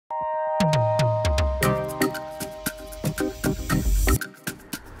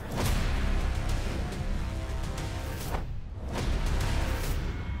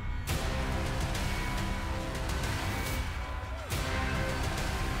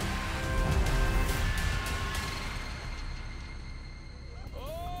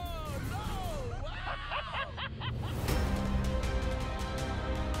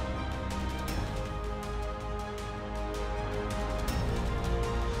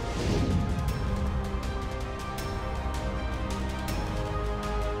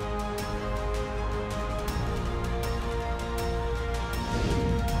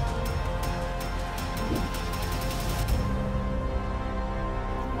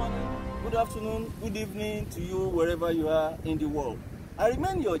good afternoon, good evening to you wherever you are in the world. I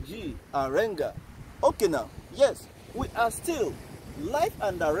remain your G, Arenga. Okay now, yes, we are still live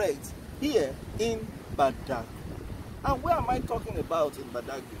and direct here in Badagry. And where am I talking about in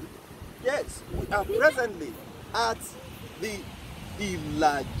Badagry? Yes, we are presently at the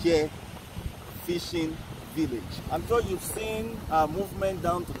Ilaje fishing village. I'm sure you've seen our movement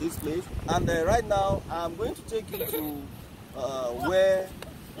down to this place, and right now I'm going to take you to where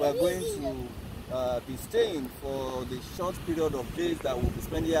we're going to be staying for the short period of days that we'll be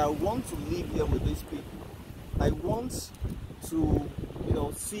spending here. I want to live here with these people. I want to,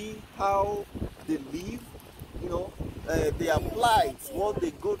 see how they live, their plight, what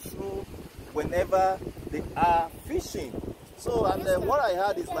they go through whenever they are fishing. So, and what I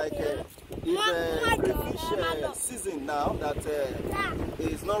heard is like it's fish season now, that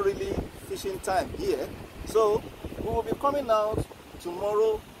it's not really fishing time here. So we will be coming out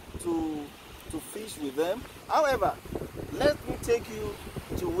tomorrow to fish with them. However, let me take you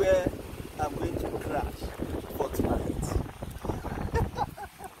to where I'm going to crash for tonight.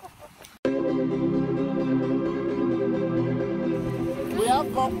 We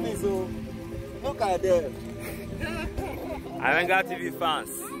have company, so look at them. Arenga TV fans.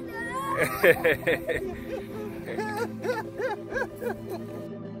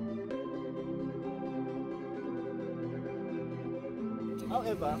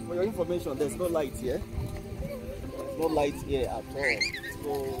 However, for your information, there's no light here. There's no light here at all. So,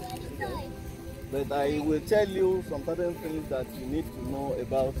 but I will tell you some certain things that you need to know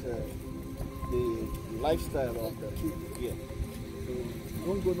about the lifestyle of the people here. So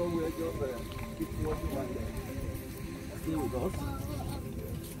don't go nowhere, just keep watching and stay with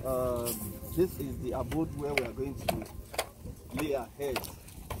us. This is the abode where we are going to lay our heads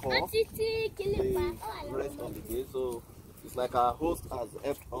for the rest of the day. So it's like our host has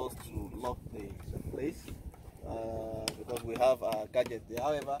helped us to lock the place because we have our gadgets there.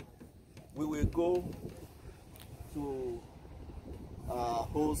 However, we will go to our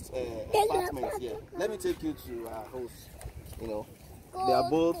host apartments here. Let me take you to our host. They are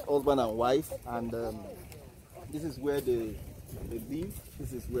both husband and wife, and this is where they live.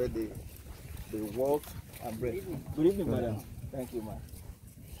 This is where they work and break. Good evening, madam. Thank you, ma'am.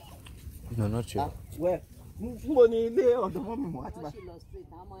 No, not you. Where? Oh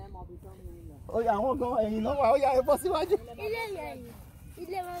yeah, I won't go. Oh yeah, I'm bossy.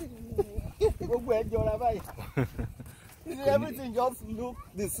 Everything just look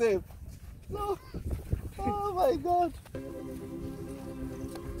the same. No. Oh my God.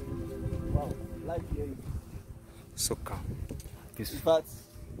 Wow, life here is so calm. in fact,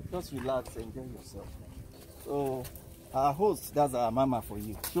 just relax, enjoy yourself. So, our host, that's our mama for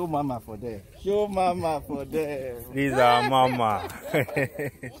you. Show mama for them. Show mama for them. This is our mama.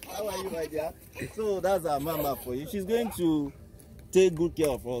 How are you, my dear? So, that's our mama for you. She's going to take good care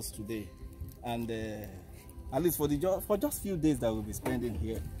of us today. And at least for just a few days that we'll be spending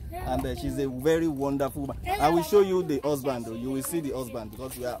here. And she's a very wonderful woman. I will show you the husband, though. You will see the husband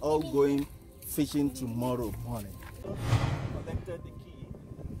because we are all going fishing tomorrow morning. Collected the key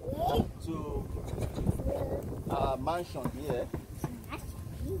to our mansion here.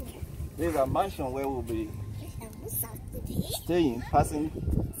 This is a mansion where we'll be staying, passing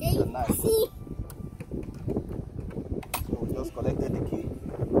the night. So we just collected the key.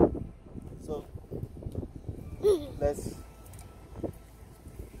 So let's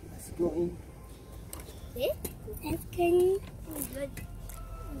go in.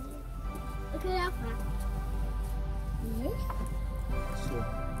 So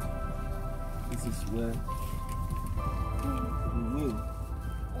this is where we will.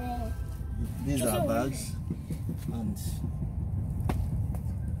 These are bags, and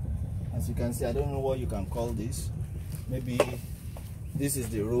as you can see, I don't know what you can call this. Maybe this is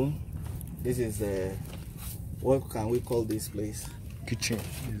the room. This is what can we call this place? Kitchen.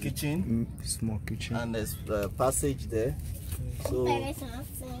 Kitchen. Small kitchen. And there's a passage there. So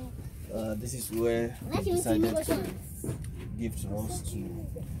this is where they decided to give to us to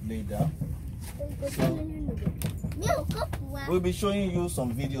lay down. So we'll be showing you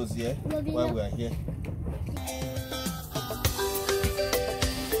some videos here while we are here.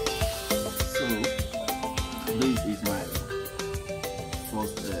 So this is my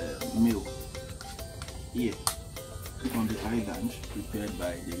first meal here on the island, prepared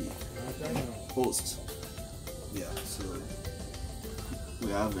by the host. Yeah, so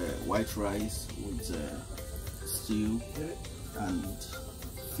we have white rice with stew and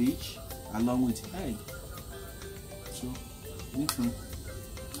fish along with egg. So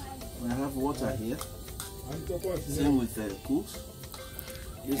we have water here, same with cooks,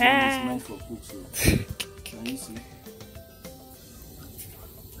 This one is meant for cook, so can you see?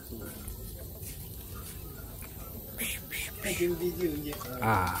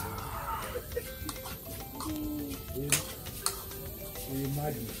 Ah.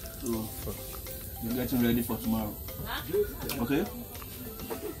 So, you're getting ready for tomorrow. Okay?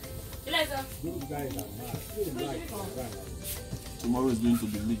 Tomorrow is going to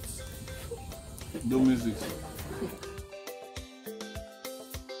be lit. Don't miss it.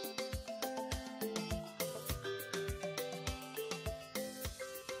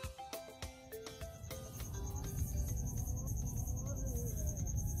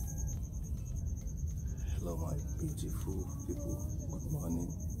 Hello, my beautiful people. Good morning,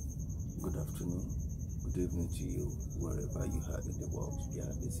 good afternoon, good evening to you, wherever you are in the world.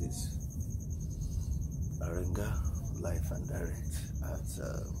 Yeah, this is Arenga Life and Direct at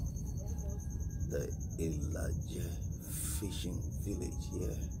the Ilaje Fishing Village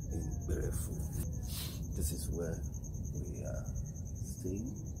here in Gberefu. This is where we are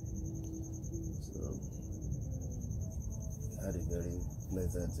staying. So, we had a very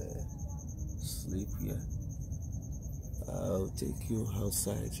pleasant sleep here. I'll take you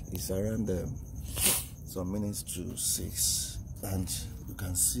outside. It's around some minutes to 6, and you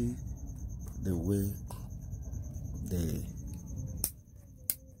can see the way they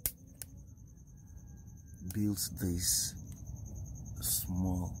built this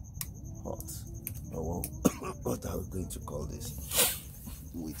small hut, or what are we going to call this,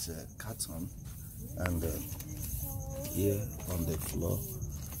 with a carton, and here on the floor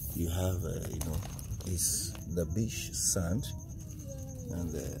you have is the beach sand,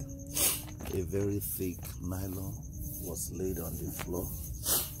 and a very thick nylon was laid on the floor.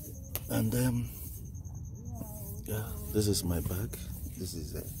 And yeah, this is my bag. This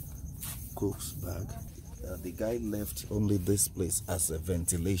is a cook's bag. The guy left only this place as a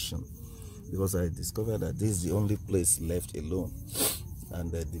ventilation, because I discovered that this is the only place left alone,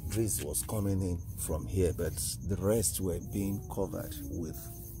 and the breeze was coming in from here, but the rest were being covered with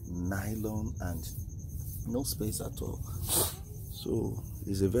nylon and no space at all. So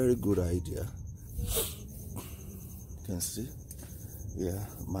it's a very good idea. You can see, yeah,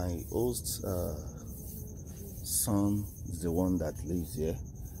 my host son is the one that lives here,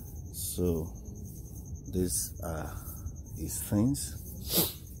 so these are his things.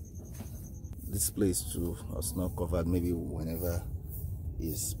 This place too was not covered. Maybe whenever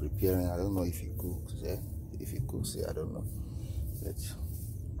he's preparing, I don't know if he cooks there. If he cooks here, I don't know. But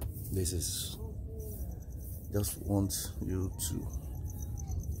this is, just want you to,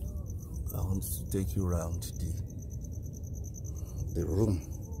 I want to take you around the room.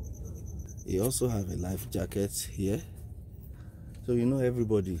 You also have a life jacket here, so you know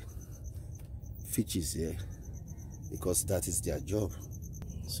everybody fishes here because that is their job.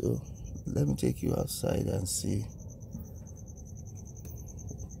 So let me take you outside and see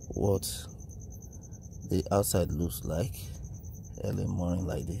what the outside looks like early morning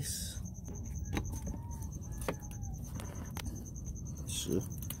like this. Sure.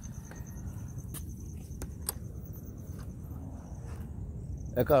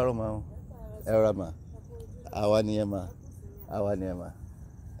 Ekaroma, Erama, Awaniema, Awaniema,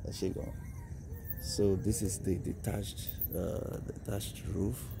 Eshigo. So this is the detached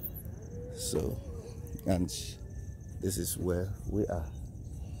roof. So, and this is where we are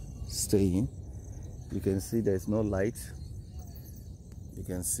staying. You can see there's no light. You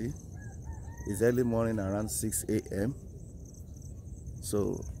can see it's early morning, around 6 a.m.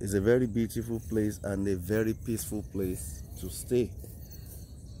 So it's a very beautiful place and a very peaceful place to stay.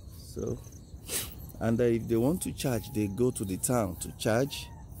 So, and if they want to charge, they go to the town to charge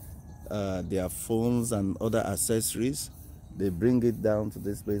their phones and other accessories. They bring it down to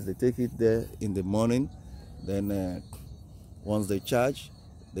this place. They take it there in the morning. Then once they charge,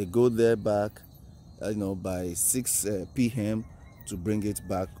 they go there back, by 6 p.m. to bring it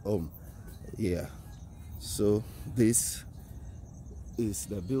back home. Yeah. So this is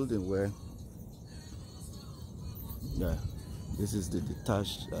the building where, yeah, this is the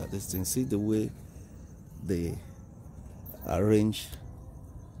detached this thing. See the way they arrange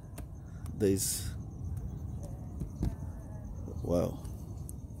this. Wow.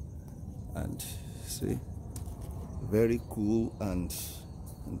 And see, very cool and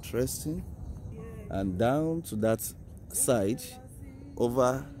interesting. And down to that side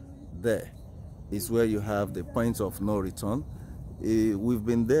over there is where you have the point of no return. We've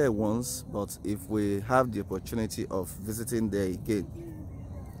been there once, but if we have the opportunity of visiting there again,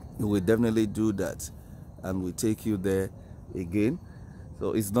 we will definitely do that, and we'll take you there again.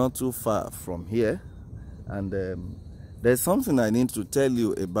 So it's not too far from here, and There's something I need to tell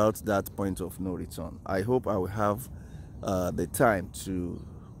you about that point of no return. I hope I will have the time to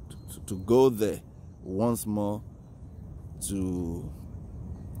go there once more to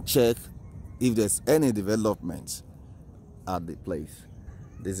check if there's any development at the place.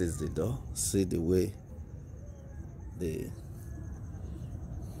 This is the door. See the way they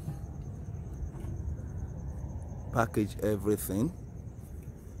package everything.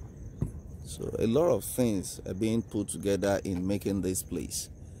 So a lot of things are being put together in making this place.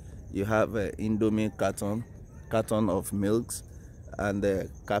 You have an Indomie carton of milks, and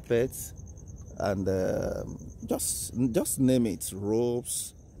carpets, and just name it,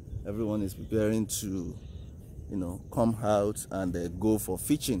 ropes. Everyone is preparing to, come out and go for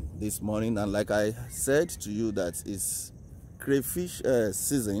fishing this morning. And like I said to you, that it's crayfish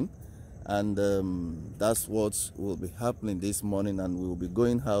season, and that's what will be happening this morning, and we'll be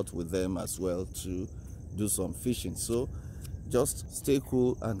going out with them as well to do some fishing. So just stay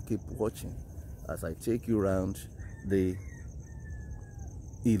cool and keep watching as I take you around the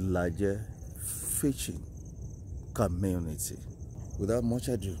Ilaje fishing community. Without much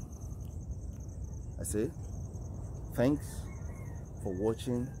ado, I say thanks for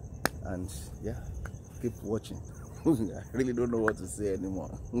watching, and yeah, keep watching. I really don't know what to say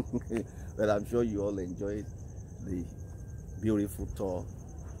anymore. But I'm sure you all enjoyed the beautiful tour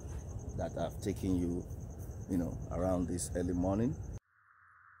that I've taken you, around this early morning.